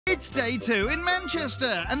It's day 2 in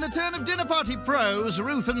Manchester, and the turn of dinner party pros,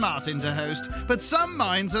 Ruth and Martin, to host. But some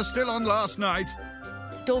minds are still on last night.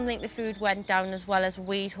 Don't think the food went down as well as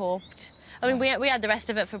we'd hoped. I mean, we had the rest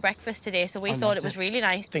of it for breakfast today, so we thought it was really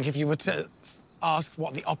nice. I think if you were to ask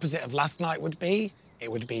what the opposite of last night would be,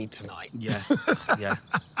 it would be tonight. Yeah, yeah.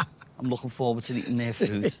 I'm looking forward to eating their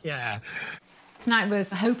food. Yeah. Tonight we're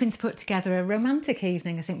hoping to put together a romantic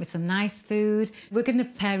evening, I think, with some nice food. We're going to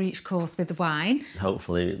pair each course with the wine.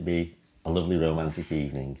 Hopefully it'll be a lovely romantic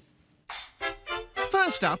evening.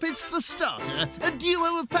 First up, it's the starter, a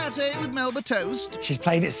duo of pâté with Melba toast. She's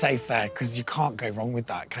played it safe there, because you can't go wrong with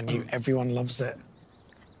that, can you? Everyone loves it.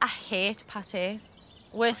 I hate pâté.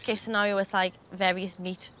 Worst case scenario is like various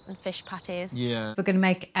meat and fish pâtés. Yeah. We're going to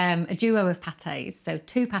make a duo of pâtés, so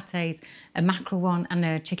 2 pâtés, a mackerel one and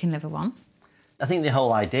a chicken liver one. I think the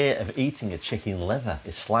whole idea of eating a chicken liver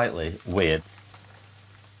is slightly weird.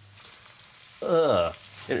 Ugh,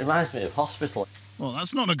 it reminds me of hospital. Well,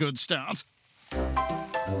 that's not a good start.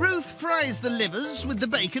 Ruth fries the livers with the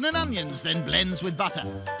bacon and onions, then blends with butter.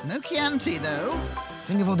 No Chianti, though.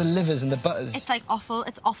 Think of all the livers and the butters. It's like offal.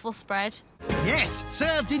 It's offal spread. Yes,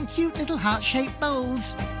 served in cute little heart-shaped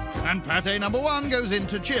bowls. And pâté number 1 goes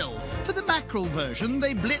into chill. For the mackerel version,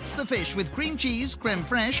 they blitz the fish with cream cheese, creme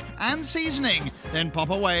fraiche and seasoning, then pop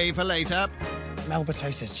away for later. Melba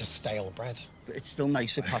toast is just stale bread. But it's still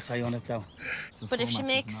nice with pâté on it, though. But if she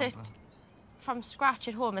makes it from scratch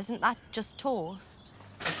at home, isn't that just toast?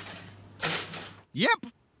 Yep.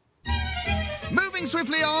 Moving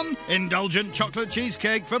swiftly on, indulgent chocolate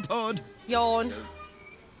cheesecake for Pud. Yawn.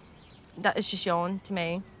 That is just yawn to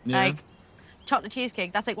me. Yeah. Like, chocolate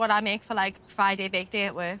cheesecake, that's like what I make for, like, Friday bake day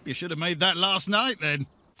at work. You should have made that last night, then.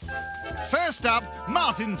 First up,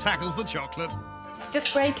 Martin tackles the chocolate.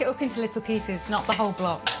 Just break it up into little pieces, not the whole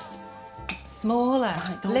block. Smaller,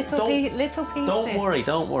 little pieces. Don't worry,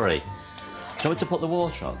 don't worry. Do you want me to put the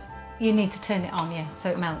water on? You need to turn it on, yeah, so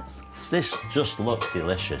it melts. This just looks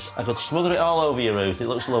delicious. I could smother it all over you, Ruth. It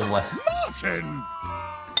looks lovely. Martin!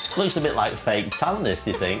 Looks a bit like fake tan, this,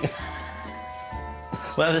 do you think?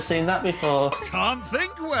 Where have I seen that before? Can't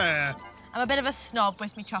think where. I'm a bit of a snob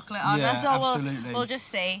with my chocolate on, Yeah, so absolutely. we'll just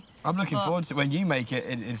see. I'm looking forward to it. When you make it,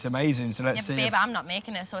 it's amazing, so let's Yeah, see. but babe, I'm not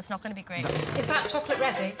making it, so it's not going to be great. Is that chocolate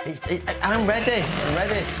ready? I'm ready. I'm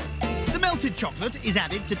ready. The melted chocolate is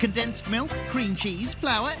added to condensed milk, cream cheese,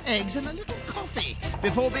 flour, eggs and a little coffee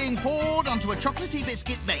before being poured onto a chocolatey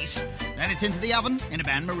biscuit base. Then it's into the oven in a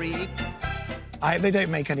bain-marie. I hope they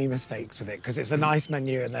don't make any mistakes with it, because it's a nice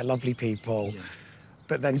menu and they're lovely people. Yeah.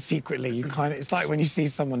 But then secretly, it's like when you see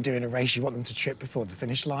someone doing a race, you want them to trip before the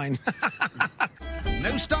finish line.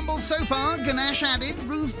 No stumbles so far, ganache added.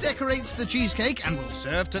 Ruth decorates the cheesecake and will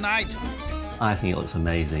serve tonight. I think it looks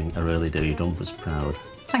amazing. I really do. You've done us proud.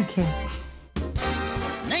 Thank you.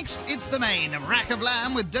 Next, it's the main, a rack of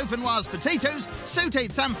lamb with dauphinoise potatoes,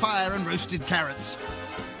 sautéed samphire and roasted carrots.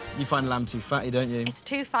 You find lamb too fatty, don't you? It's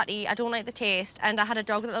too fatty, I don't like the taste, and I had a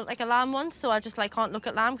dog that looked like a lamb once, so I just, like, can't look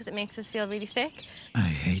at lamb because it makes us feel really sick. I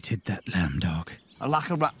hated that lamb dog. A rack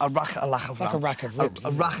of lamb. Like a rack of ribs.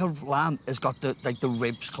 A rack of lamb has got the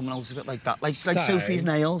ribs coming out of it like that, like Sophie's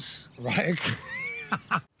nails. Right.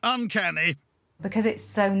 Uncanny. Because it's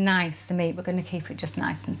so nice, the meat, we're going to keep it just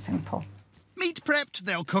nice and simple. Meat prepped,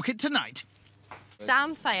 they'll cook it tonight.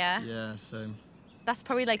 Samphire? Yeah, same. That's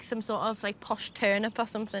probably, like, some sort of, like, posh turnip or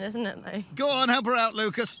something, isn't it? Like? Go on, help her out,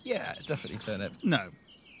 Lucas. Yeah, definitely turnip. No.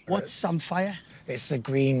 What's samphire? It's the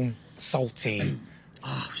green, salty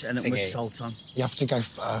and it with salt on. You have to go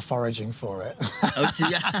foraging for it. Oh,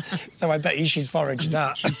 yeah. So I bet you she's foraged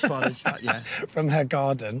that. She's foraged that, yeah. From her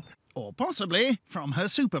garden. Or possibly from her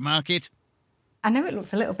supermarket. I know it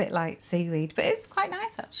looks a little bit like seaweed, but it's quite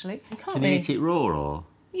nice, actually. Can you eat it raw, or...?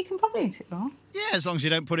 You can probably eat it raw. Yeah, as long as you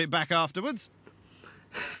don't put it back afterwards.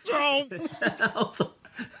 Oh.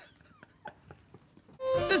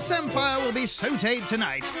 The samphire will be sautéed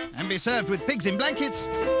tonight and be served with pigs in blankets,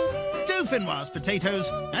 dauphinoise potatoes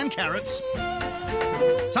and carrots.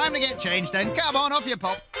 Time to get changed then. Come on, off you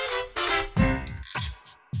pop.